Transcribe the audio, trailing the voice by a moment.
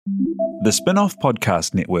The Spin-off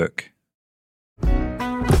Podcast Network.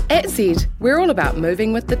 At Zed, we're all about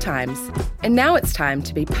moving with the times. And now it's time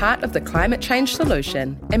to be part of the climate change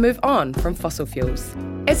solution and move on from fossil fuels.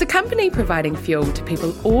 As a company providing fuel to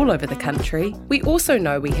people all over the country, we also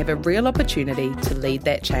know we have a real opportunity to lead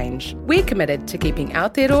that change. We're committed to keeping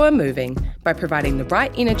Aotearoa moving by providing the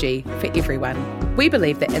right energy for everyone. We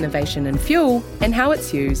believe that innovation in fuel and how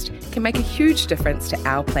it's used can make a huge difference to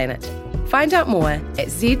our planet. Find out more at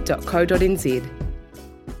z.co.nz.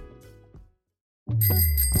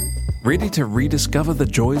 Ready to rediscover the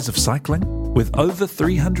joys of cycling? With over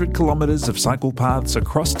 300 kilometres of cycle paths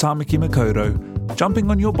across Tāmaki Makaurau, jumping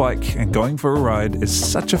on your bike and going for a ride is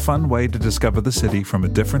such a fun way to discover the city from a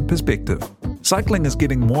different perspective. Cycling is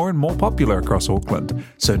getting more and more popular across Auckland,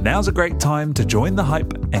 so now's a great time to join the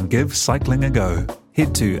hype and give cycling a go.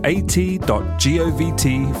 Head to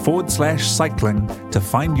at.govt/cycling to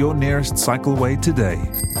find your nearest cycleway today.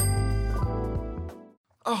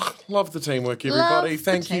 Oh, love the teamwork, everybody. Love the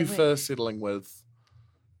Thank you teamwork. for settling with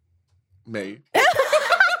me.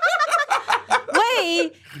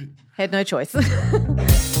 We had no choice. Kia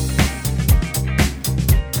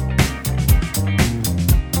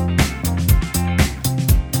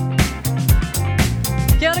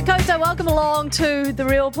ora koutou, welcome along to The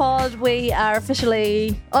Real Pod. We are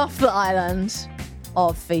officially off the island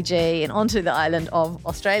of Fiji and onto the island of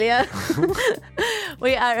Australia.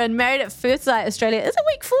 We are in Married at First Sight, Australia. Is it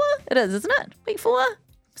week 4? It is, isn't it? Week 4?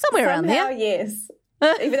 Somewhere around Somehow, there. yes.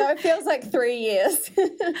 Even though it feels like 3 years.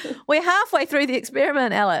 We're halfway through the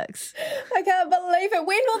experiment, Alex. I can't believe it.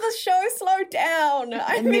 When will the show slow down?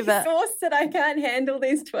 I'm Never. exhausted. I can't handle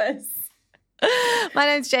these twists. My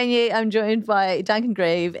name's Jane Yee. I'm joined by Duncan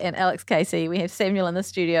Grieve and Alex Casey. We have Samuel in the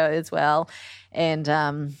studio as well. And,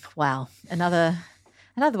 wow, another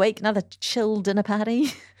week, another chill dinner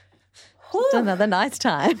party. Just another nice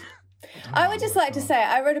time. I would just like to say,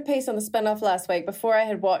 I wrote a piece on the spin-off last week before I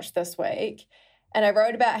had watched this week. And I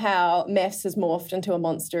wrote about how MAFS has morphed into a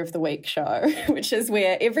Monster of the Week show, which is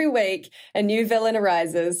where every week a new villain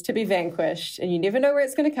arises to be vanquished and you never know where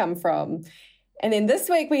it's going to come from. And then this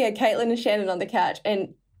week we had Caitlin and Shannon on the couch,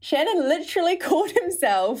 and Shannon literally called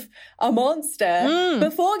himself a monster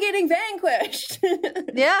before getting vanquished.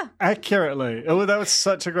 Yeah. Accurately. Oh, that was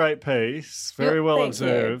such a great piece. Very well Thank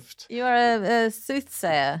observed. You are a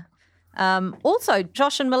soothsayer. Also,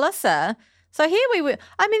 Josh and Melissa. So here we were.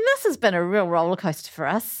 I mean, this has been a real roller coaster for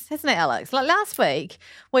us, hasn't it, Alex? Like last week,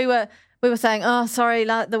 we were saying, oh, sorry,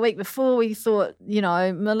 the week before we thought,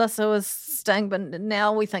 Melissa was stink, but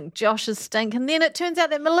now we think Josh is stink. And then it turns out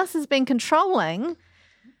that Melissa's been controlling.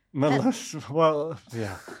 Melissa, well,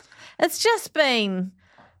 yeah. It's just been,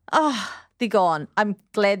 they're gone. I'm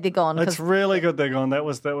glad they're gone. It's really good they're gone. That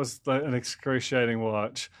was an excruciing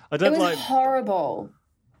watch. I did It was horrible.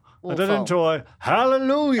 I did enjoy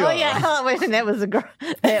Hallelujah. Oh yeah, that was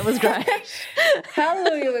great.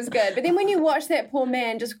 Hallelujah was good. But then when you watch that poor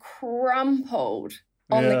man just crumpled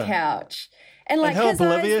on the couch. And how his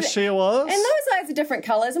oblivious eyes, she was. And those eyes are different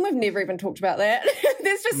colours, and we've never even talked about that.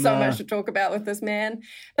 There's just so much to talk about with this man.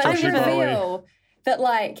 But I reveal that,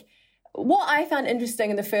 what I found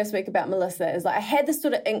interesting in the first week about Melissa is, I had this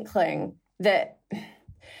sort of inkling that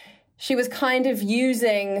she was kind of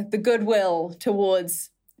using the goodwill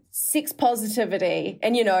towards sex positivity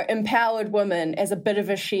and, empowered women as a bit of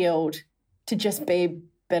a shield to just be a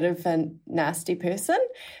bit of a nasty person.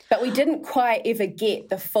 But we didn't quite ever get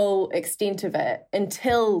the full extent of it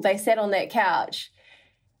until they sat on that couch.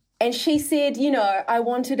 And she said, I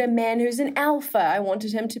wanted a man who's an alpha. I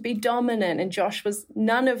wanted him to be dominant. And Josh was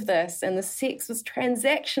none of this. And the sex was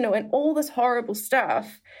transactional and all this horrible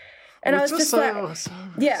stuff. And I was just I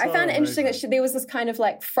found it interesting that there was this kind of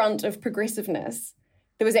front of progressiveness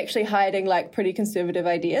that was actually hiding pretty conservative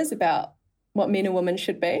ideas about what men and women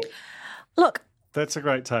should be. Look, that's a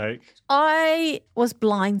great take. I was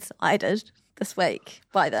blindsided this week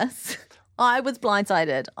by this. I was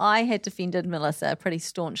blindsided. I had defended Melissa pretty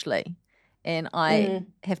staunchly, and I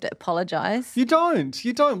have to apologise. You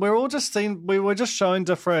don't. We're all just we were just shown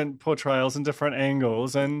different portrayals and different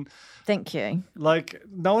angles, and thank you.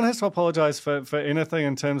 No one has to apologise for anything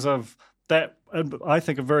in terms of that. I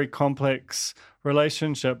think a very complex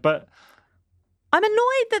relationship, but I'm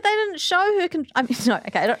annoyed that they didn't show her. It's not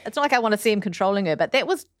like I want to see him controlling her, but that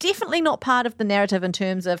was definitely not part of the narrative in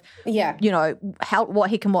terms of, what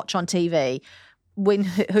he can watch on TV,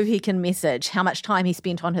 who he can message, how much time he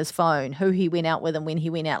spent on his phone, who he went out with, and when he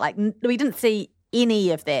went out. We didn't see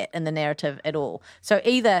any of that in the narrative at all. So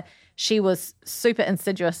either she was super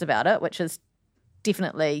insidious about it, which is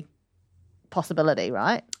definitely possibility,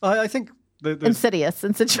 right? I think Insidious.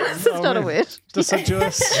 Insidious is not a word.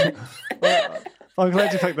 Deciduous. I'm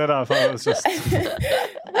glad you picked that up. I was just...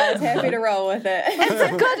 I was happy to roll with it.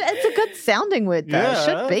 It's a good sounding word, though. Yeah. It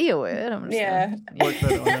should be a word. I'm just work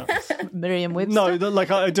that one out. Merriam-Webster. No,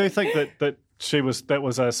 like I do think that that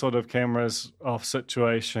was a sort of cameras off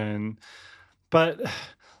situation, but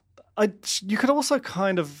you could also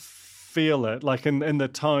kind of feel it, like in the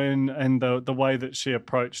tone and the way that she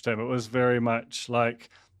approached him. It was very much like,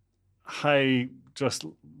 hey, just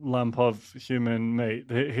lump of human meat.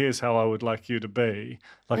 Here's how I would like you to be.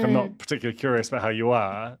 Like, I'm not particularly curious about how you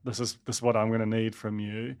are. This is what I'm going to need from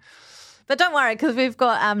you. But don't worry, because we've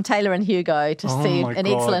got Taylor and Hugo to see an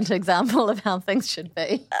excellent example of how things should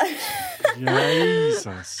be.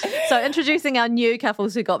 Jesus. So introducing our new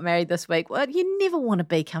couples who got married this week. Well, you never want to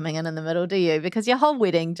be coming in the middle, do you? Because your whole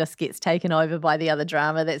wedding just gets taken over by the other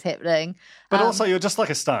drama that's happening. But also, you're just like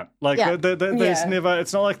a stunt. Like, there's never,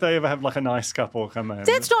 it's not like they ever have like a nice couple come in.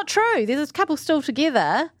 That's not true. There's a couple still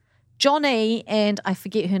together, Johnny and I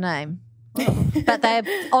forget her name. But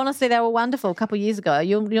they were wonderful a couple of years ago.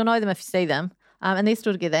 You'll know them if you see them. And they're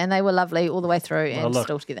still together, and they were lovely all the way through and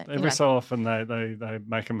still together. Every so often they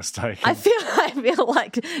make a mistake. I feel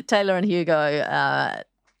like Taylor and Hugo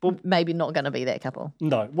maybe not going to be that couple.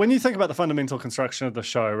 No. When you think about the fundamental construction of the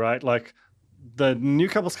show, right, like the new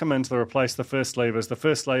couples come in to replace the first leavers. The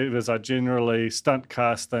first leavers are generally stunt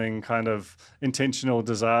casting, kind of intentional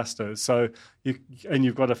disasters. So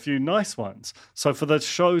you've got a few nice ones. So for the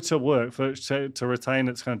show to work, for it to retain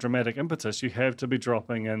its kind of dramatic impetus, you have to be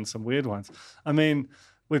dropping in some weird ones. I mean,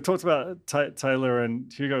 we've talked about Taylor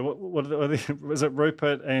and Hugo. What was it?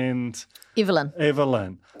 Rupert and Evelyn.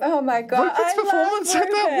 Oh my God! Rupert's performance at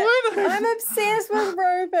that wedding. I'm obsessed with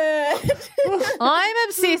Rupert. I'm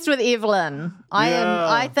obsessed with Evelyn.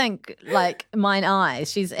 I think, like, mine eyes.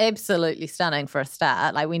 She's absolutely stunning for a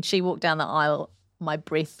start. Like, when she walked down the aisle, my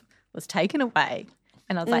breath was taken away.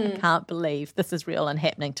 And I was like, I can't believe this is real and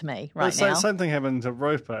happening to me now. Same thing happened to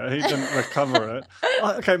Rupert. He didn't recover it.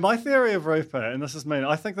 Okay, my theory of Rupert, and this is mean,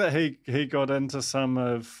 I think that he got into some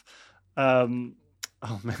of...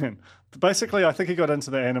 Basically, I think he got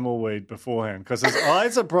into the animal weed beforehand because his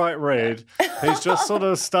eyes are bright red. He's just sort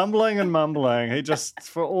of stumbling and mumbling. He just,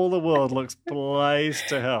 for all the world, looks blazed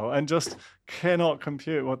to hell and just cannot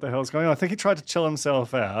compute what the hell's going on. I think he tried to chill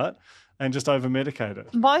himself out and just over-medicated.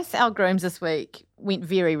 Both our grooms this week went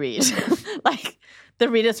very red, like the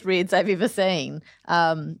reddest reds I've ever seen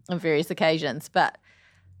on various occasions. But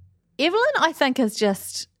Evelyn, I think, is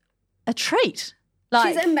just a treat.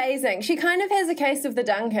 Like, she's amazing. She kind of has a case of the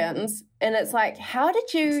Duncans, and it's like, how are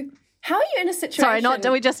you in a situation?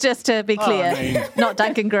 Sorry, just to be clear, not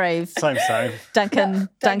Duncan Greaves. Same. Duncan,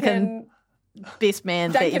 best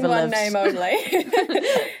man that ever lived. Duncan, one name only.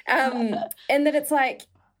 And that it's like,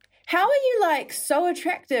 how are you like so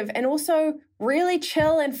attractive and also really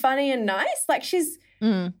chill and funny and nice? Like she's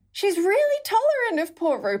really tolerant of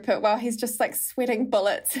poor Rupert while he's just like sweating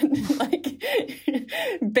bullets and like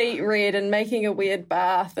beet red and making a weird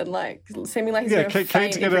bath and like seeming like he's going to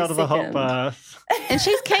faint to get out of the hot bath. And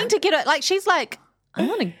she's keen to get it. Like she's like, I'm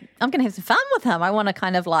going to have some fun with him. I want to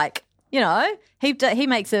kind of like, you know, he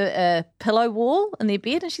makes a pillow wall in their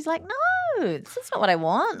bed and she's like, no, this is not what I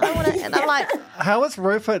want. And I'm like, how is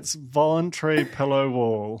Rupert's voluntary pillow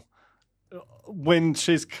wall when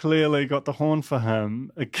she's clearly got the horn for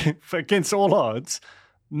him against all odds,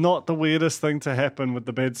 not the weirdest thing to happen with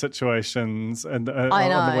the bed situations and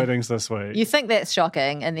on the weddings this week? You think that's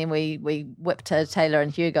shocking, and then we whip to Taylor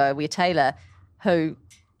and Hugo, where Taylor, who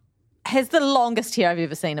has the longest hair I've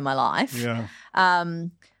ever seen in my life,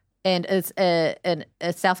 and is a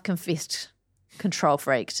self-confessed control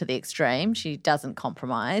freak to the extreme. She doesn't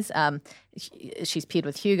compromise. She's paired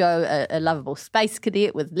with Hugo, a lovable space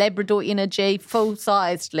cadet with Labrador energy,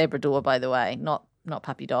 full-sized Labrador, by the way, not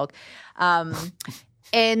puppy dog.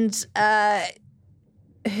 And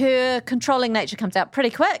her controlling nature comes out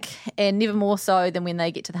pretty quick, and never more so than when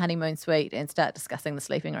they get to the honeymoon suite and start discussing the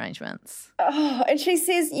sleeping arrangements. Oh, and she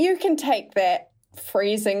says, you can take that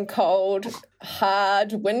freezing cold,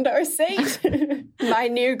 hard window seat, my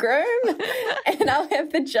new groom, and I'll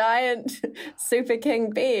have the giant Super King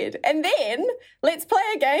bed. And then let's play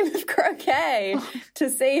a game of croquet to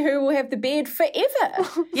see who will have the bed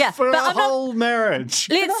forever. Yeah, for a whole marriage.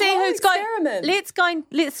 Let's see who's going.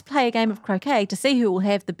 Let's play a game of croquet to see who will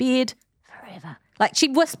have the bed forever. Like, she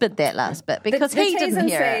whispered that last bit because he didn't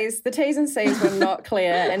hear it. The T's and C's were not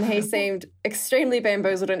clear, and he seemed extremely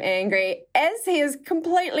bamboozled and angry, as he is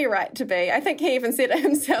completely right to be. I think he even said it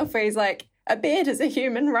himself, where he's like, a bed is a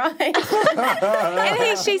human right. And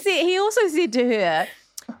he also said to her,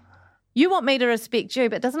 you want me to respect you,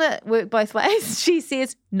 but doesn't it work both ways? She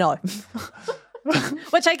says, no.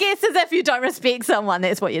 Which I guess is if you don't respect someone,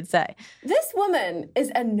 that's what you'd say. This woman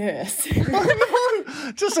is a nurse.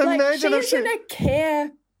 Just imagine if she's in a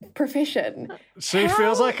care profession. She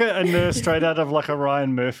feels like a nurse straight out of like a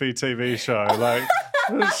Ryan Murphy TV show. Like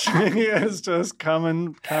she is just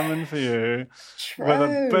coming for you with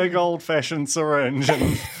a big old-fashioned syringe,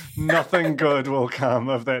 and nothing good will come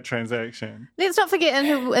of that transaction. Let's not forget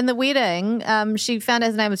in the wedding, she found out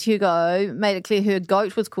his name was Hugo, made it clear her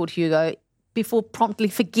goat was called Hugo before promptly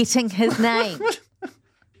forgetting his name.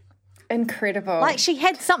 Incredible. Like she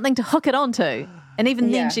had something to hook it onto, and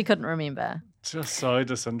even then she couldn't remember. Just so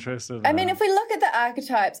disinterested. I mean, if we look at the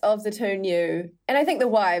archetypes of the two new, and I think the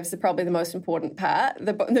wives are probably the most important part.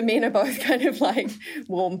 The men are both kind of like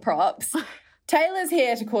warm props. Taylor's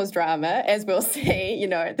here to cause drama, as we'll see. You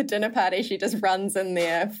know, at the dinner party, she just runs in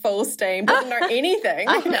there full steam, doesn't know anything.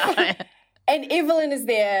 I know. And Evelyn is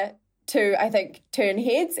there to, I think, turn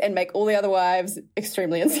heads and make all the other wives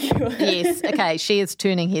extremely insecure. Yes, okay, she is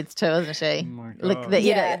turning heads too, isn't she? Oh my God. Look,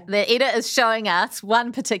 the edit is showing us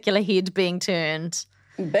one particular head being turned.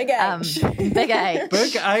 Big H. Big H.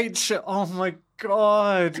 Big H. Oh my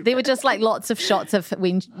God. There were just like lots of shots of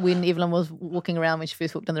when Evelyn was walking around when she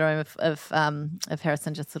first walked in the room of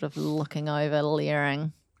Harrison just sort of looking over,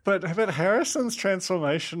 leering. But Harrison's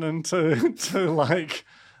transformation into like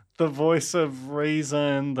the voice of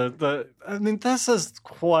reason, I mean, this is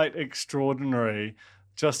quite extraordinary,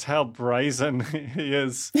 just how brazen he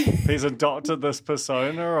is. He's adopted this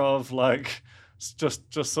persona of like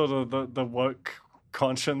just sort of the woke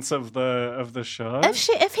conscience of the show.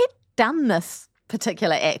 If he'd done this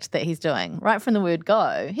particular act that he's doing right from the word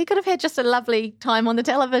go, he could have had just a lovely time on the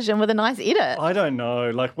television with a nice edit. I don't know.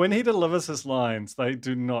 Like when he delivers his lines, they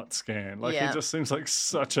do not scan. Like he just seems like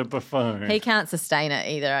such a buffoon. He can't sustain it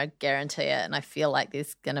either, I guarantee it. And I feel like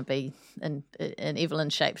there's going to be an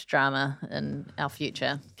Evelyn-shaped drama in our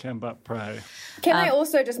future. Can but pray. Can I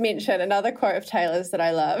also just mention another quote of Taylor's that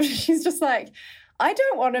I love? She's just like, I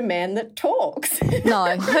don't want a man that talks.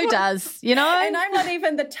 No, who does, you know? And I'm not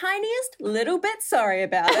even the tiniest little bit sorry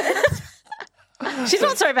about it. She's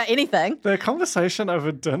not sorry about anything. The conversation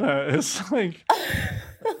over dinner is like,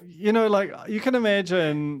 you know, like you can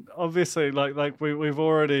imagine, obviously, like we've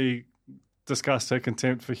already discussed her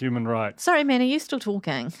contempt for human rights. Sorry, man, are you still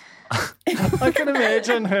talking? I can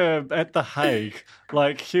imagine her at The Hague,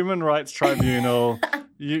 like Human Rights Tribunal,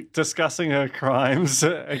 discussing her crimes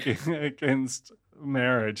against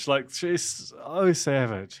marriage. Like she's so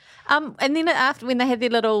savage. And then after, when they had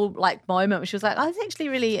their little like moment, she was like, I was actually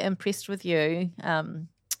really impressed with you,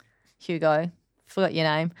 Hugo. Forgot your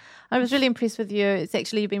name. I was really impressed with you. It's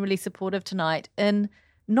actually, you've been really supportive tonight in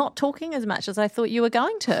not talking as much as I thought you were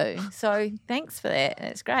going to. So thanks for that.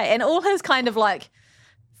 It's great. And all his kind of like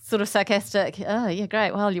sort of sarcastic, oh yeah,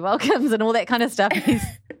 great, well, you're welcomes and all that kind of stuff.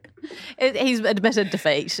 He's admitted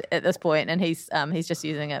defeat at this point, and he's just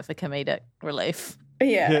using it for comedic relief.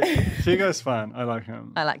 Yeah. Hugo's fun. I like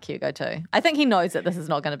him. I like Hugo too. I think he knows that this is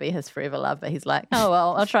not going to be his forever love, but he's like, oh,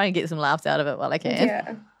 well, I'll try and get some laughs out of it while I can.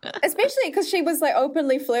 Yeah. Especially because she was like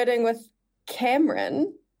openly flirting with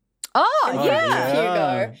Cameron. Oh, yeah.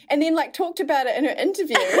 Hugo. And then like talked about it in her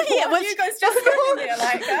interview. Hugo's just sitting there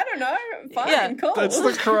like, I don't know, fine, cool. That's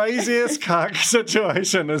the craziest cuck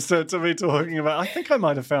situation is to be talking about, I think I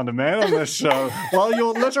might have found a man on this show, while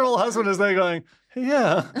your literal husband is there going,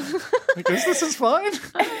 yeah, I guess this is fine.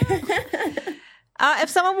 If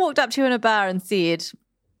someone walked up to you in a bar and said,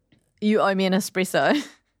 you owe me an espresso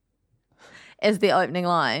as the opening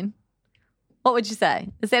line, what would you say?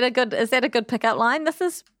 Is that a good pickup line? This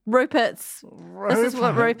is Rupert's. This is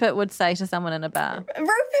what Rupert would say to someone in a bar.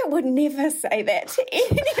 Rupert would never say that to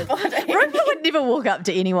anybody. Rupert would never walk up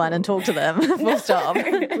to anyone and talk to them. Full stop.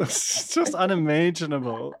 It's just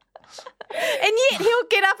unimaginable. And yet he'll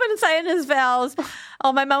get up and say in his vows,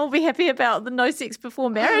 oh, my mum will be happy about the no sex before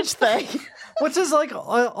marriage thing. Which is like,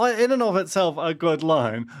 in and of itself, a good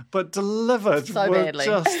line, but delivered so with badly.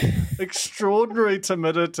 Just extraordinary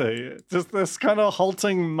timidity. Just this kind of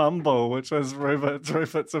halting mumble, which was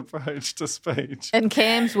Rupert's approach to speech. In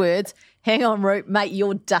Cam's words, hang on, Rupert, mate,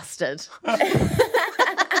 you're dusted.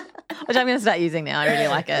 Which I'm going to start using now. I really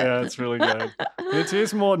like it. Yeah, it's really good. It's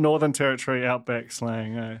used more Northern Territory outback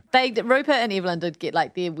slang. Rupert and Evelyn did get,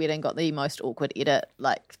 like, their wedding got the most awkward edit.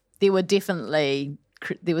 Like, there was definitely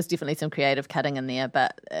some creative cutting in there,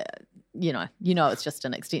 but you know, it's just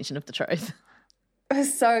an extension of the truth. It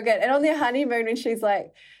was so good. And on their honeymoon, and she's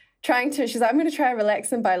like, she's like, I'm going to try and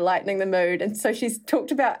relax him by lightening the mood. And so she's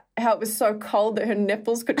talked about how it was so cold that her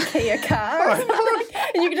nipples could key a car.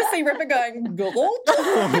 And you can just see Ripper going, goggle.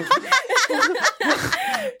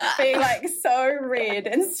 Being like so red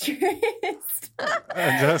and stressed.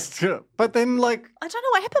 But then like... I don't know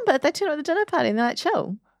what happened, but they turned up at the dinner party and they're like,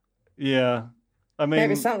 chill. Yeah. I mean...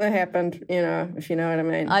 Maybe something happened, if you know what I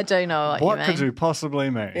mean. I do know what you mean. What could you possibly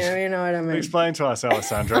mean? Yeah, you know what I mean. Explain to us,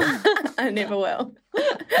 Alessandra. I never will.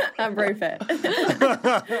 I'm very fit.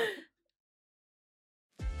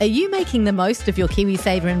 Are you making the most of your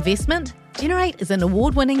KiwiSaver investment? Generate is an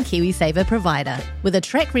award-winning KiwiSaver provider with a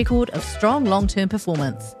track record of strong long-term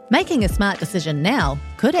performance. Making a smart decision now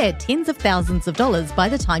could add tens of thousands of dollars by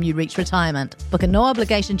the time you reach retirement. Book a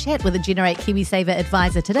no-obligation chat with a Generate KiwiSaver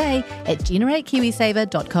advisor today at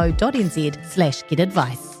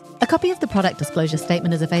generatekiwisaver.co.nz/get-advice. A copy of the product disclosure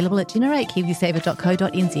statement is available at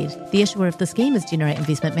generatekiwisaver.co.nz. The issuer of the scheme is Generate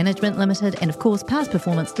Investment Management Limited, and of course, past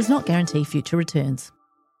performance does not guarantee future returns.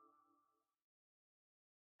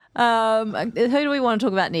 Who do we want to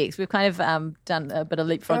talk about next? We've kind of done a bit of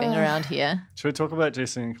leapfrogging around here. Should we talk about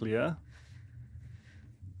Jesse and Claire?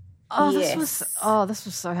 This was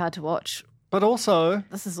so hard to watch. But also...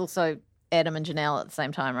 This is also Adam and Janelle at the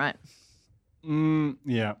same time, right?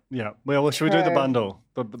 Yeah. Well, should we do the bundle?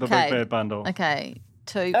 The big bad bundle? Okay,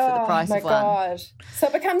 2 for the price of 1. Oh, my God. So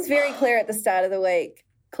it becomes very clear at the start of the week,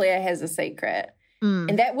 Claire has a secret.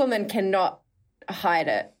 And that woman cannot hide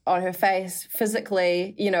it on her face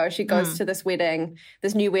physically. She goes to this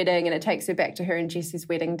new wedding, and it takes her back to her and Jesse's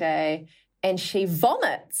wedding day, and she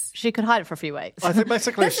vomits. She could hide it for a few weeks. I think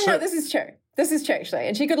basically... this is true. This is true, actually.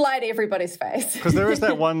 And she could lie to everybody's face. Because there is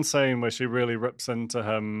that one scene where she really rips into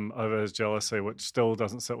him over his jealousy, which still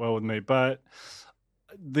doesn't sit well with me. But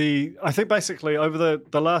I think basically over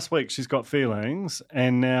the last week she's got feelings,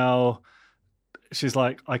 and now she's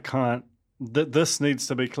like, I can't... This needs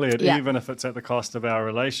to be cleared, even if it's at the cost of our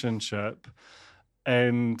relationship.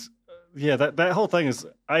 And yeah, that whole thing is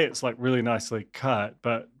it's like really nicely cut,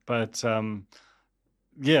 but it's a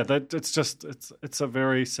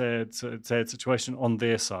very sad situation on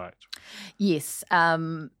their side. Yes,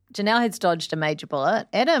 Janelle has dodged a major bullet.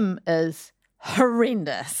 Adam is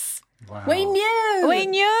horrendous. Wow. We knew.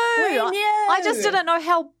 I just didn't know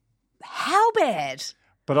how bad.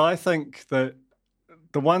 But I think that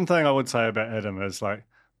the one thing I would say about Adam is like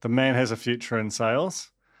the man has a future in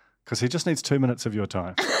sales because he just needs 2 minutes of your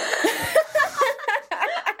time.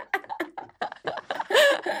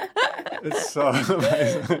 It's so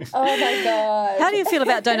amazing. Oh my God. How do you feel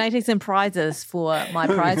about donating some prizes for my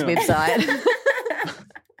prize website?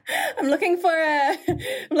 I'm looking for a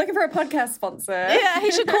podcast sponsor. Yeah,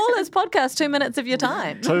 he should call his podcast 2 minutes of your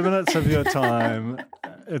time. 2 minutes of your time.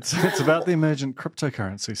 It's about the emergent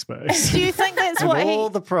cryptocurrency space. Do you think that's what all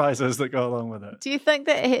the prizes that go along with it? Do you think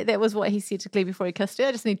that was what he said to Claire before he kissed her?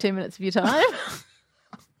 I just need 2 minutes of your time.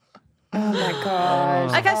 Oh my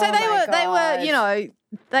God. Okay, so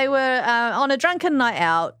they were on a drunken night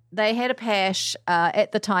out. They had a pash.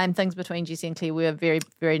 At the time, things between Jesse and Claire were very,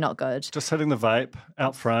 very not good. Just hitting the vape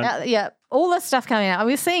out front. All this stuff coming out.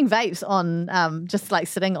 We're seeing vapes on just like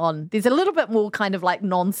sitting on. There's a little bit more kind of like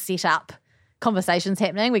non-set up conversations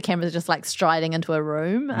happening where cameras are just like striding into a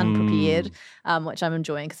room unprepared, which I'm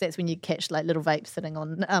enjoying because that's when you catch like little vapes sitting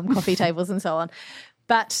on coffee tables and so on.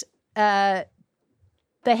 But they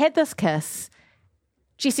had this kiss.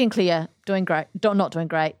 Jesse and Claire doing great, not doing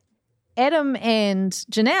great. Adam and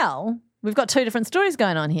Janelle, we've got 2 different stories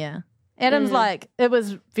going on here. Adam's like, it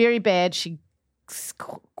was very bad. She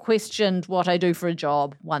questioned what I do for a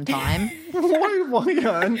job one time.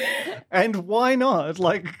 Why and why not?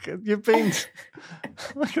 Like, you've been...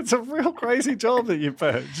 Like, it's a real crazy job that you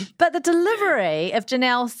picked. But the delivery of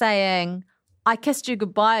Janelle saying, I kissed you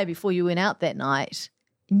goodbye before you went out that night,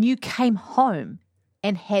 and you came home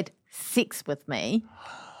and had sex with me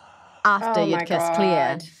after you'd kissed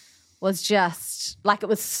Claire was just, like, it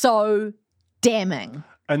was so damning.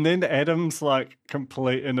 And then Adam's, like,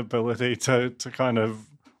 complete inability to kind of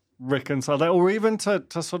reconcile that, or even to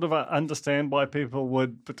sort of understand why people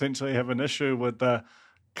would potentially have an issue with the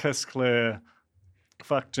kiss Claire,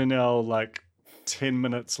 fuck Janelle, like 10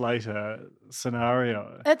 minutes later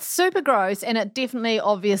scenario. It's super gross, and it definitely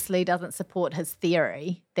obviously doesn't support his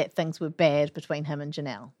theory that things were bad between him and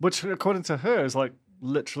Janelle. Which, according to her, is like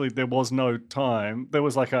literally there was no time. There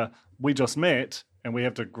was like we just met and we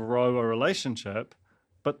have to grow a relationship,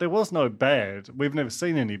 but there was no bad. We've never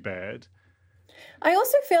seen any bad. I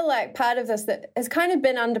also feel like part of this that has kind of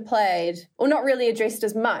been underplayed or not really addressed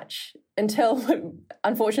as much until,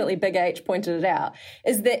 unfortunately, Big H pointed it out,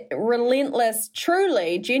 is that relentless,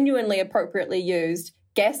 truly, genuinely appropriately used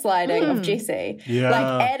gaslighting of Jesse. Yeah.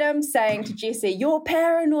 Like Adam saying to Jesse, you're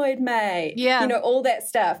paranoid, mate. Yeah. All that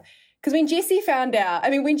stuff. Because when Jesse found out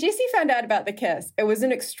about the kiss, it was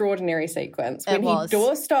an extraordinary sequence. When he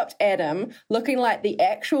doorstopped Adam, looking like the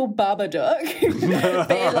actual Babadook,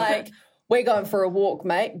 being like, we're going for a walk,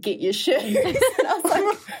 mate. Get your shoes. And I was like,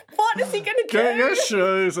 what is he going to do? Get your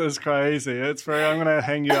shoes is crazy. It's very, I'm going to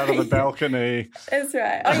hang you out of the balcony. That's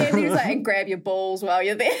right. Oh, yeah, and he was like, and grab your balls while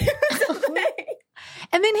you're there.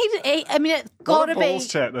 And then it's got to be. Balls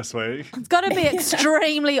chat this week. It's got to be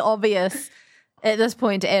extremely obvious at this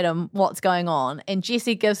point to Adam what's going on. And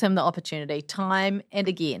Jesse gives him the opportunity time and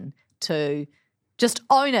again to just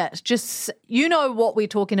own it. Just, you know what we're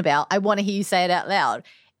talking about. I want to hear you say it out loud.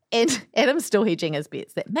 And Adam's still hedging his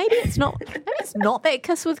bets that maybe it's not that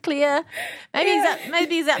kiss with Claire. Maybe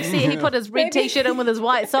he's upset he put his red t-shirt in with his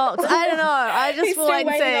white socks. I don't know. I just will wait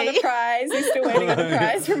and see. He's still waiting on a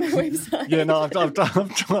prize from my website. Yeah, no, I've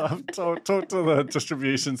talked to the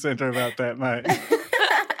distribution centre about that, mate.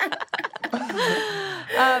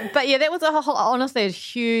 But yeah, that was honestly a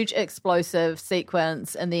huge explosive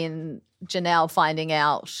sequence, and then Janelle finding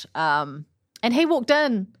out, and he walked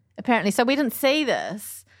in apparently, so we didn't see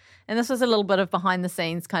this. And this was a little bit of behind the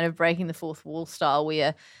scenes kind of breaking the fourth wall style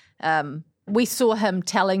where we saw him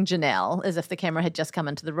telling Janelle as if the camera had just come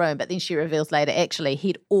into the room, but then she reveals later actually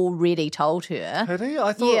he'd already told her. Had he?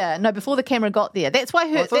 I thought... Yeah, no, before the camera got there. That's why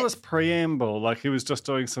I thought it was preamble, like he was just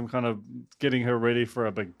doing some kind of getting her ready for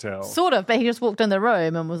a big tell. Sort of, but he just walked in the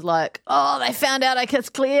room and was like, oh, they found out I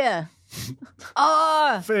kissed Claire.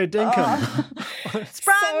 Oh, fair dinkum.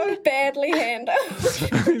 Sprung. So badly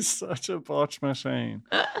handled. He's such a botch machine.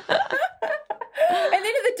 And then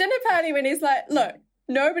at the dinner party when he's like, look,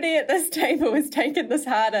 nobody at this table has taken this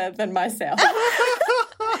harder than myself.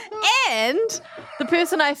 And the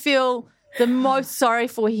person I feel the most sorry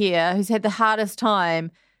for here, who's had the hardest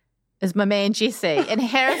time, is my man Jesse. And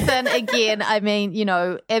Harrison, again, I mean, you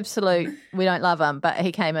know, absolute, we don't love him, but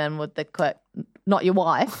he came in with the quick, not your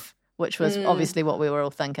wife, which was obviously what we were all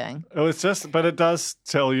thinking. It was just, but it does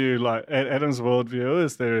tell you, like, Adam's worldview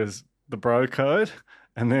is there is the bro code,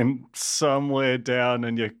 and then somewhere down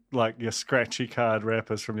in your scratchy card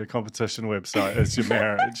wrappers from your competition website is your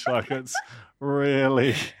marriage. Like, it's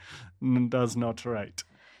really does not rate.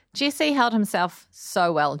 Jesse held himself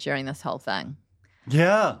so well during this whole thing.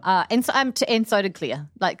 Yeah. And so did Claire.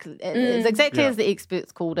 Like, it's exactly as the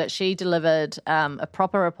experts called it. She delivered a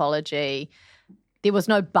proper apology. There was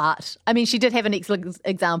no but. I mean, she did have an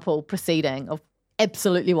example preceding of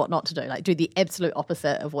absolutely what not to do. Like, do the absolute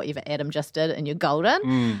opposite of whatever Adam just did and you're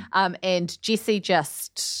golden. And Jesse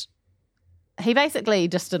he basically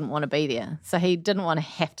just didn't want to be there. So he didn't want to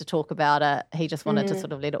have to talk about it. He just wanted to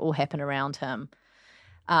sort of let it all happen around him.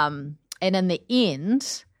 And in the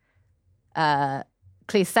end,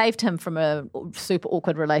 Claire saved him from a super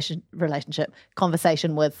awkward relationship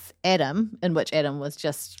conversation with Adam, in which Adam was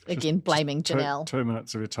just blaming Janelle. 2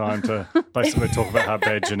 minutes of your time to basically talk about how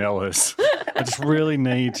bad Janelle is. I just really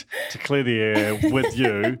need to clear the air with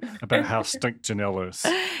you about how stink Janelle is.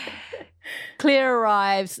 Claire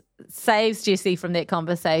arrives, saves Jesse from that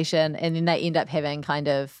conversation, and then they end up having kind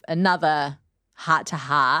of another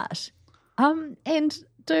heart-to-heart. And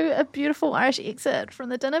do a beautiful Irish exit from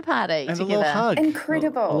the dinner party and together. A little hug.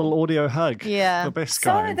 Incredible. A little audio hug. Yeah. The best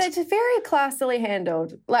kind. So that's very classily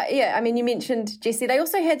handled. Like, yeah, I mean, you mentioned Jesse. They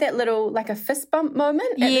also had that little, like a fist bump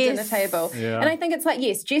moment at the dinner table. Yeah. And I think it's like,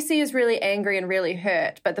 yes, Jesse is really angry and really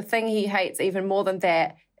hurt, but the thing he hates even more than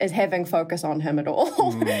that is having focus on him at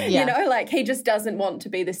all. You know, like he just doesn't want to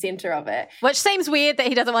be the centre of it. Which seems weird that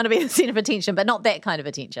he doesn't want to be the centre of attention, but not that kind of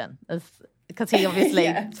attention. Because he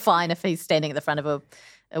obviously fine if he's standing at the front of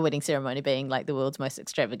a wedding ceremony being like the world's most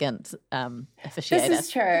extravagant officiator. This is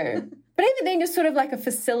true. But even then, just sort of like a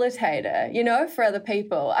facilitator, you know, for other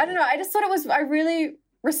people. I don't know. I just thought I really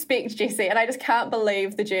respect Jesse, and I just can't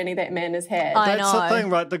believe the journey that man has had. That's the thing,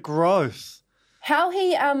 right? The growth. How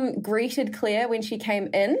he greeted Claire when she came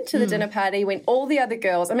in to the dinner party, when all the other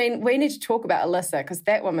girls, I mean, we need to talk about Alyssa because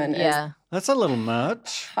that woman is that's a little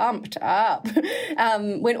much. Pumped up.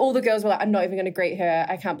 When all the girls were like, I'm not even going to greet her.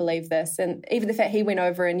 I can't believe this. And even the fact he went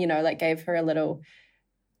over and, you know, like gave her a little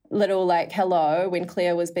like hello when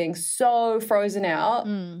Claire was being so frozen out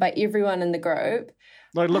by everyone in the group.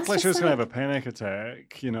 Like, it looked like she was going to have a panic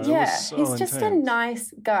attack, you know. Yeah, it was so he's intense. just a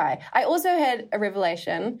nice guy. I also had a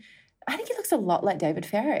revelation. I think he looks a lot like David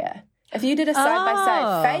Farrier. If you did a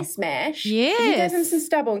side-by-side face mash, if you gave him some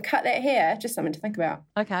stubble and cut that hair, just something to think about.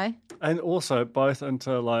 Okay. And also both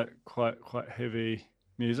into like quite heavy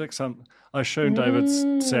music. I assume David's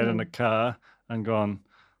sat in a car and gone.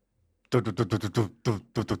 It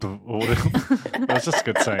was just a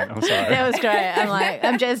good scene. I'm sorry. That was great.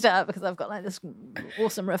 I'm jazzed up because I've got like this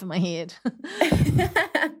awesome riff in my head.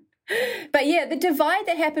 But yeah, the divide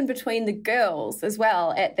that happened between the girls as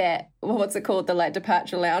well at that, what's it called, the like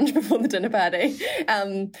departure lounge before the dinner party.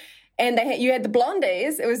 And you had the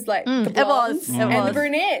blondies. It was like the blondes and the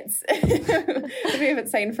brunettes that we haven't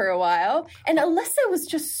seen for a while. And Alyssa was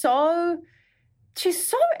just she's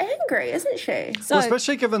so angry, isn't she? Well,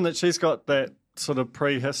 especially given that she's got that sort of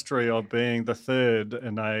prehistory of being the third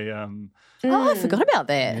in a... I forgot about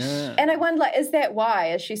that. Yeah. And I wonder, like, is that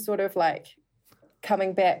why? Is she sort of like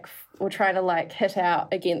coming back or trying to like hit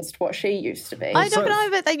out against what she used to be? I don't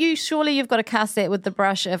know, but surely you've got to cast that with the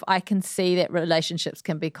brush of I can see that relationships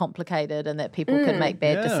can be complicated and that people can make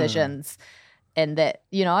bad decisions. And that,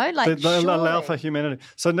 like... They allow for humanity.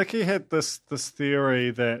 So Nikki had this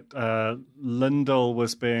theory that Lyndall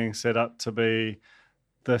was being set up to be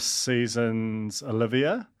this season's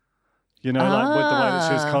Olivia. Like with the way that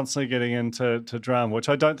she was constantly getting into drama, which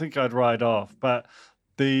I don't think I'd write off. But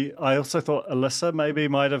I also thought Alyssa maybe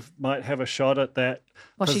might have a shot at that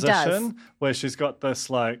position where she's got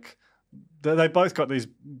this like... They both got these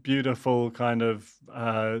beautiful kind of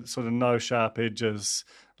sort of no sharp edges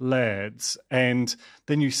lads, and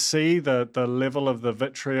then you see the level of the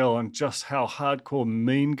vitriol and just how hardcore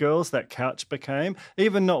mean girls that couch became,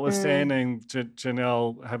 even notwithstanding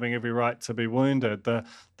Janelle having every right to be wounded, the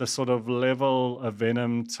sort of level of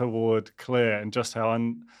venom toward Claire and just how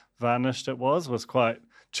unvarnished it was quite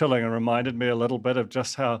chilling and reminded me a little bit of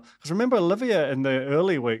just how, because remember Olivia in the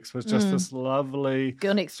early weeks was just this lovely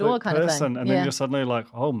girl next door kind of thing, and then you're suddenly like,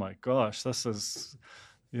 oh my gosh, this is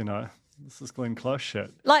Glenn Close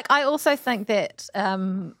shit. Like, I also think that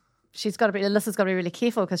Alyssa's got to be really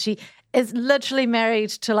careful because she is literally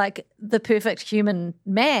married to like the perfect human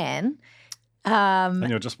man. And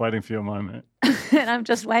you're just waiting for your moment. And I'm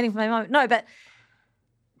just waiting for my moment. No, but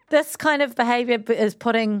this kind of behaviour is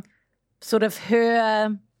putting sort of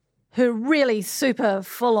her really super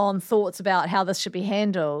full-on thoughts about how this should be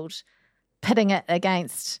handled, pitting it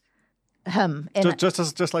against him. And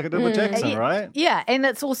just like it did with Jackson, right? Yeah, and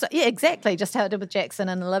it's also, exactly, just how it did with Jackson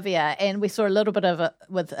and Olivia. And we saw a little bit of it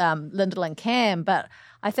with Lyndall and Cam, but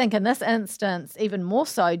I think in this instance, even more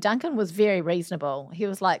so, Duncan was very reasonable. He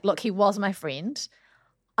was like, look, he was my friend.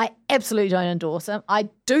 I absolutely don't endorse him. I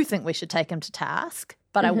do think we should take him to task,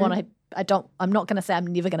 but I'm not going to say I'm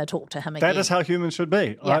never going to talk to him again. That is how humans should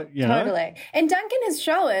be. Yeah, totally. And Duncan has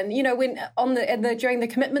shown, when during the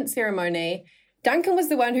commitment ceremony, Duncan was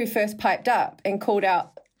the one who first piped up and called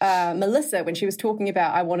out Melissa when she was talking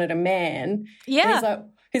about I wanted a man. Yeah. And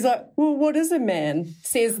he's like, well, what is a man?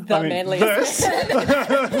 Says the manliest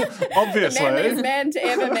obviously. The manliest man to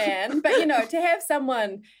ever man. But, to have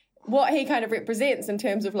someone, what he kind of represents in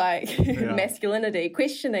terms of like masculinity,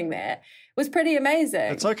 questioning that was pretty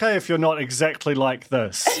amazing. It's okay if you're not exactly like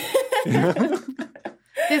this.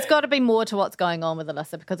 There's got to be more to what's going on with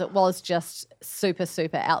Alyssa because it was just super,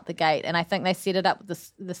 super out the gate. And I think they set it up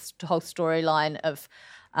with this whole storyline of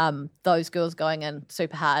those girls going in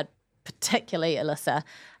super hard, particularly Alyssa.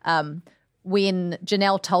 When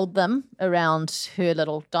Janelle told them around her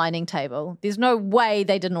little dining table, there's no way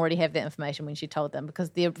they didn't already have that information when she told them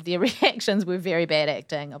because their reactions were very bad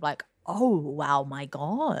acting of like, oh, wow, my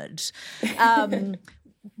God.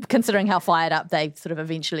 Considering how fired up they sort of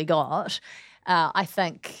eventually got. I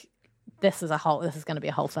think this is going to be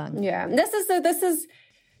a whole thing. Yeah,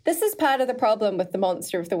 this is part of the problem with the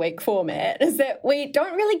Monster of the Week format is that we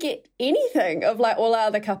don't really get anything of like all our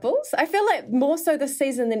other couples. I feel like more so this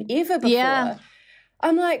season than ever before. Yeah.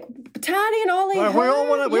 I'm like Tani and Ollie. We all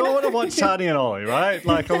want to watch Tani and Ollie, right?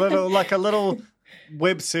 Like a little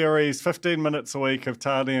web series, 15 minutes a week of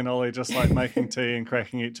Tani and Ollie just like making tea and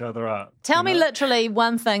cracking each other up. Tell me literally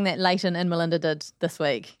one thing that Leighton and Melinda did this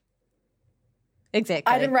week.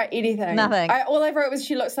 Exactly. I didn't write anything. Nothing. All I wrote was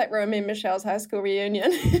she looks like Romy and Michelle's high school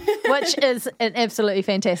reunion. Which is an absolutely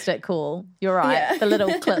fantastic call. You're right. Yeah. The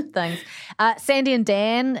little clip things. Sandy and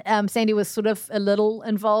Dan. Sandy was sort of a little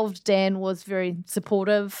involved. Dan was very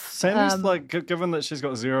supportive. Sandy's given that she's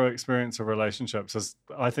got zero experience of relationships,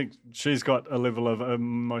 I think she's got a level of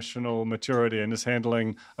emotional maturity and is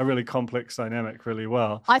handling a really complex dynamic really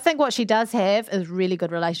well. I think what she does have is really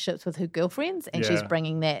good relationships with her girlfriends and she's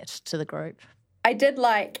bringing that to the group. I did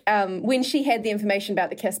like when she had the information about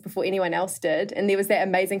the kiss before anyone else did, and there was that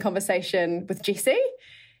amazing conversation with Jesse.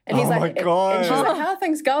 And he's my God. And she's like, how are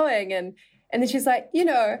things going? And then she's like,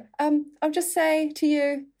 I'll just say to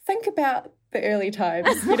you, think about the early times,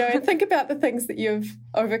 and think about the things that you've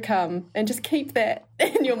overcome and just keep that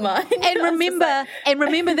in your mind. And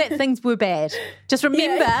remember that things were bad. Just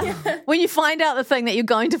remember when you find out the thing that you're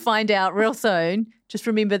going to find out real soon, Just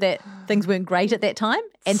remember that things weren't great at that time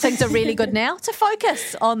and things are really good now. So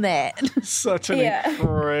focus on that. Such an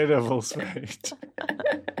incredible speech.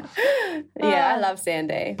 I love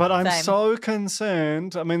Sandy. But I'm Same. so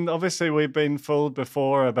concerned. I mean, obviously we've been fooled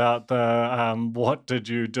before about the what did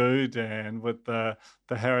you do, Dan, with the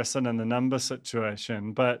Harrison and the number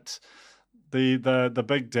situation. But the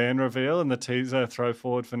big Dan reveal and the teaser throw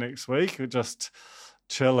forward for next week were just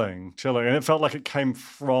chilling. And it felt like it came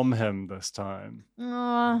from him this time. They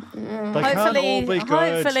can't all be good.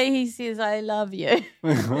 Hopefully he says, I love you.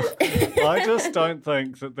 I just don't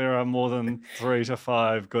think that there are more than 3 to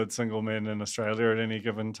 5 good single men in Australia at any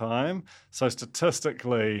given time. So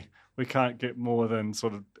statistically, we can't get more than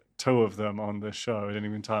sort of 2 of them on this show at any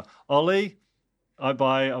given time. Ollie, I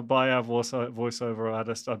buy our voiceover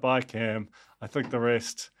artist. I buy Cam. I think the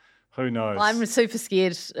rest... Who knows? I'm super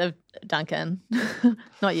scared of Duncan.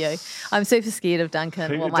 Not you. I'm super scared of Duncan.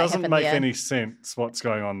 It doesn't make any sense what's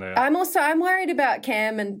going on there. I'm worried about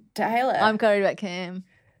Cam and Taylor. I'm worried about Cam.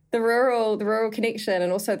 The rural connection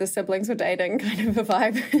and also the siblings were dating kind of a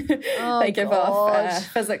vibe they give off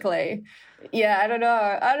physically. Yeah, I don't know.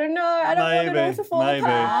 I don't want it all to fall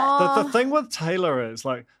apart. The thing with Taylor is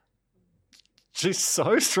like, she's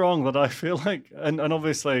so strong that I feel like, and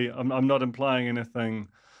obviously I'm not implying anything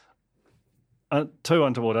too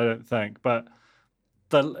untoward, I don't think, but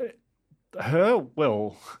her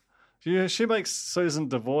will, she makes Susan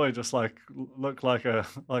Devoy just like look like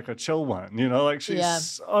a chill one, you know, like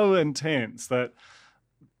she's so intense that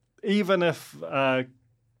even if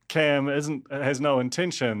Cam has no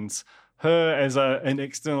intentions, her as an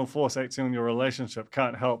external force acting on your relationship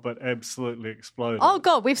can't help but absolutely explode. Oh,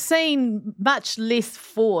 God, we've seen much less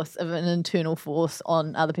force of an internal force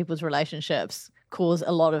on other people's relationships cause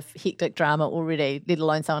a lot of hectic drama already, let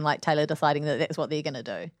alone someone like Taylor deciding that that's what they're going to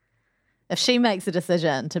do. If she makes a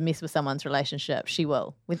decision to mess with someone's relationship, she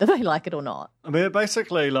will, whether they like it or not. I mean,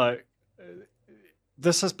 basically, like,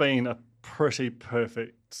 this has been a pretty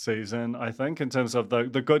perfect season, I think, in terms of the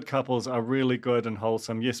good couples are really good and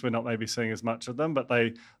wholesome. Yes, we're not maybe seeing as much of them, but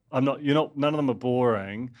none of them are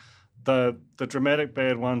boring. The dramatic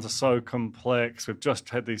bad ones are so complex. We've just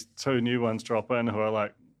had these 2 new ones drop in who are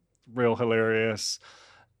like real hilarious.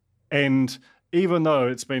 And even though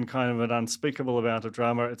it's been kind of an unspeakable amount of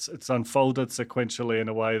drama, it's unfolded sequentially in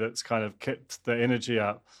a way that's kind of kept the energy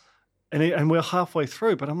up. And we're halfway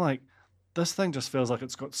through, but I'm like, this thing just feels like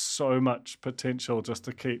it's got so much potential just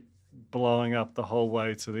to keep blowing up the whole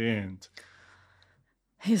way to the end.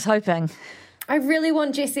 He's hoping. I really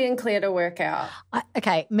want Jesse and Claire to work out.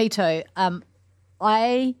 Okay, me too.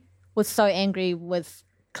 I was so angry with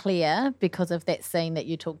Claire because of that scene that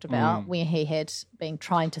you talked about where he had been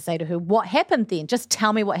trying to say to her, what happened then? Just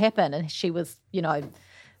tell me what happened. And she was,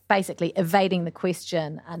 basically evading the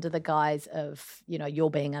question under the guise of, you're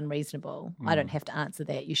being unreasonable. I don't have to answer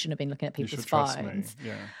that. You shouldn't have been looking at people's phones. Trust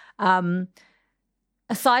me. Yeah.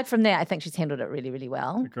 Aside from that, I think she's handled it really, really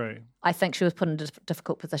well. Agree. I think she was put in a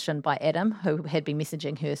difficult position by Adam, who had been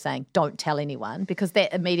messaging her saying, don't tell anyone, because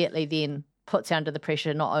that immediately then puts her under the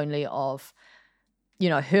pressure not only of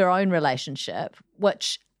her own relationship,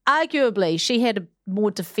 which arguably she had a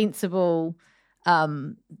more defensible,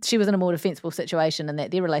 she was in a more defensible situation in that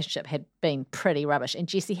their relationship had been pretty rubbish. And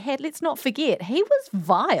Jesse had, let's not forget, he was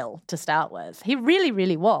vile to start with. He really,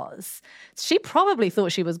 really was. She probably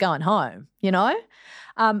thought she was going home,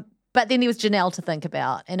 but then there was Janelle to think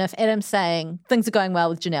about. And if Adam's saying, things are going well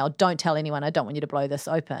with Janelle, don't tell anyone, I don't want you to blow this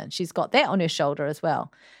open. She's got that on her shoulder as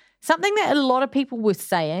well. Something that a lot of people were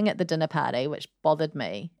saying at the dinner party, which bothered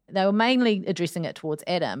me, they were mainly addressing it towards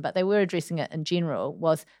Adam, but they were addressing it in general,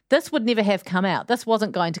 was this would never have come out. This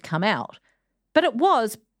wasn't going to come out. But it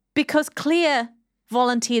was because Claire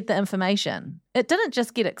volunteered the information. It didn't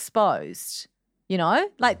just get exposed,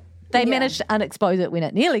 like they managed to unexpose it when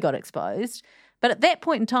it nearly got exposed. But at that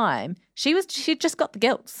point in time, she just got the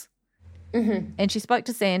guilts. Mm-hmm. And she spoke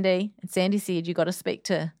to Sandy, and Sandy said, you got to speak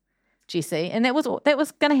to Jesse, and that was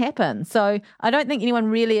going to happen. So I don't think anyone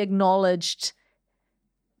really acknowledged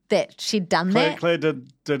that she'd done that. Claire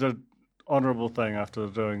did an honourable thing after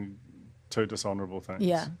doing 2 dishonourable things.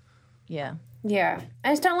 Yeah. I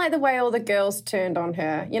just don't like the way all the girls turned on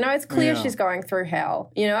her. It's clear she's going through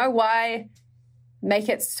hell. Why make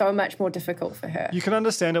it so much more difficult for her? You can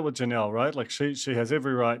understand it with Janelle, right? Like she has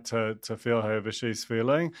every right to feel however she's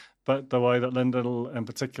feeling, but the way that Linda, in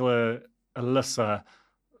particular Alyssa,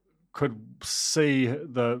 could see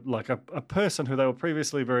a person who they were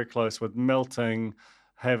previously very close with melting,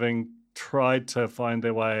 having tried to find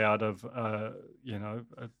their way out of a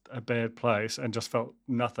bad place and just felt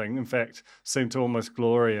nothing. In fact, seemed to almost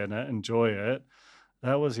glory in it, enjoy it.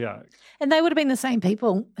 That was yuck. And they would have been the same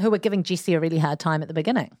people who were giving Jesse a really hard time at the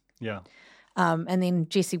beginning. Yeah. And then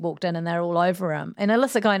Jesse walked in and they're all over him. And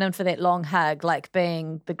Alyssa going in for that long hug, like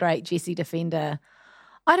being the great Jesse defender.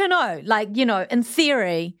 I don't know. Like, you know, in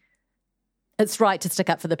theory, it's right to stick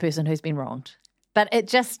up for the person who's been wronged. But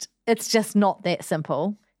it's just not that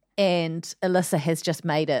simple. And Alyssa has just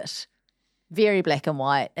made it very black and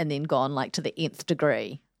white and then gone like to the nth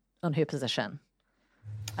degree on her position.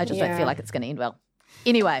 I just don't feel like it's going to end well.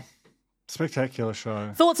 Anyway. Spectacular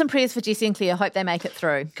show. Thoughts and prayers for Jessie and Claire. Hope they make it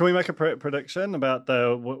through. Can we make a prediction about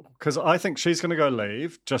because I think she's going to go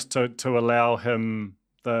leave just to allow him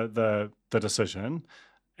the decision,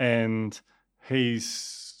 and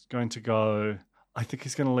he's going to go. I think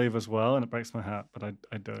he's going to leave as well, and it breaks my heart, but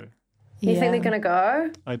I do. You think they're going to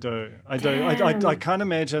go? I do. I can't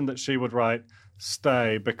imagine that she would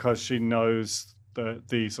stay because she knows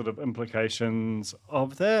the sort of implications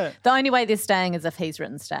of that. The only way they're staying is if he's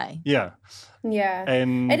written stay. Yeah. Yeah.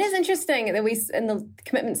 And it is interesting that in the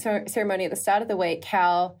commitment ceremony at the start of the week,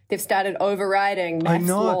 how they've started overriding MAFS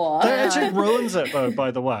law. That actually ruins it, though,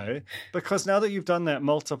 by the way, because now that you've done that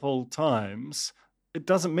multiple times, it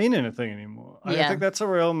doesn't mean anything anymore. I think that's a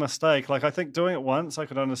real mistake. Like, I think doing it once I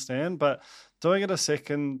could understand, but doing it a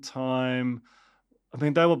second time, I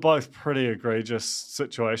mean, they were both pretty egregious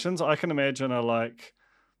situations. I can imagine they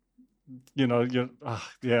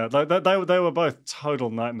were both total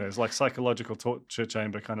nightmares, like psychological torture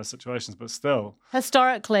chamber kind of situations, but still.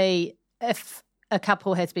 Historically, if a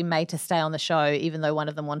couple has been made to stay on the show, even though one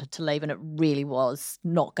of them wanted to leave and it really was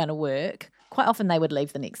not going to work, quite often they would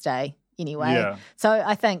leave the next day anyway. Yeah. So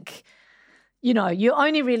I think, you know, you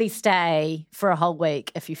only really stay for a whole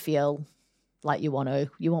week if you feel like you want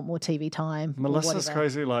more TV time. Melissa's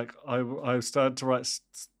crazy. Like I started to write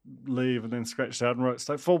leave and then scratched out and wrote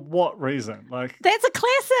stay. For what reason? Like, that's a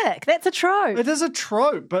classic. That's a trope. It is a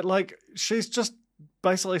trope, but like she's just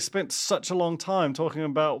basically spent such a long time talking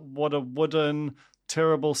about what a wooden,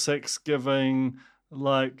 terrible sex giving,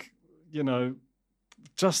 like, you know,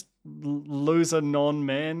 just loser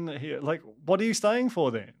non-man here. Like, what are you staying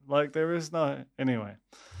for then? Like, there is no... Anyway.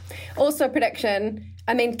 Also, prediction.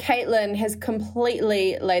 I mean, Caitlin has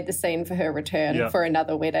completely laid the scene for her return for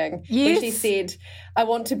another wedding. Yes. When she said, I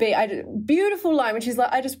want to be... beautiful line when she's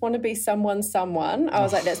like, I just want to be someone. I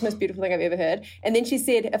was like, that's the most beautiful thing I've ever heard. And then she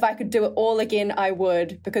said, if I could do it all again, I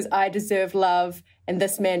would, because I deserve love and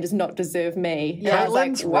this man does not deserve me. Yeah. I was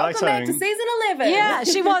like, welcome back to season 11. Yeah,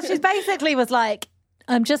 she was. She basically was like,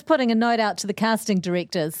 I'm just putting a note out to the casting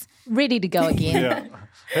directors, ready to go again.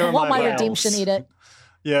 I want my redemption edit.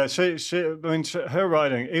 Yeah, her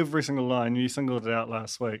writing, every single line, you singled it out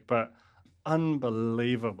last week, but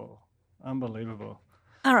unbelievable.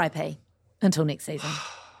 R.I.P. Until next season.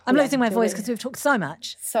 I'm losing my voice because we've talked so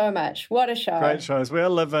much. So much. What a show. Great shows. We are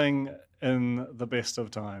living in the best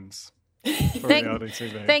of times.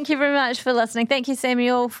 Thank you very much for listening. Thank you,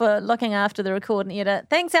 Samuel, for looking after the record and edit.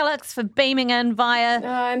 Thanks, Alex, for beaming in via...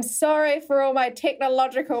 I'm sorry for all my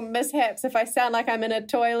technological mishaps if I sound like I'm in a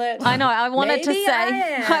toilet. I know. I wanted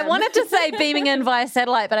to say beaming in via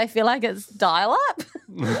satellite, but I feel like it's dial-up.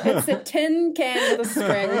 It's a tin can with a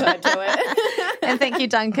string tied to it. And thank you,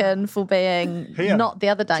 Duncan, for being not the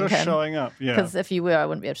other Duncan. Just showing up, because if you were, I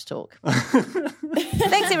wouldn't be able to talk.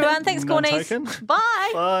 Thanks, everyone. Thanks, Cornies.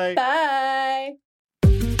 Bye. Bye. Bye.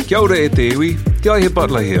 Kia ora e te iwi, Te Aihe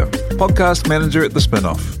Butler here, podcast manager at The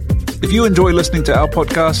Spinoff. If you enjoy listening to our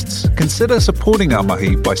podcasts, consider supporting our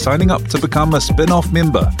mahi by signing up to become a Spinoff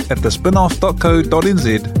member at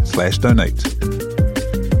thespinoff.co.nz/donate.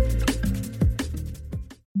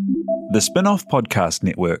 The Spinoff Podcast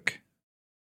Network.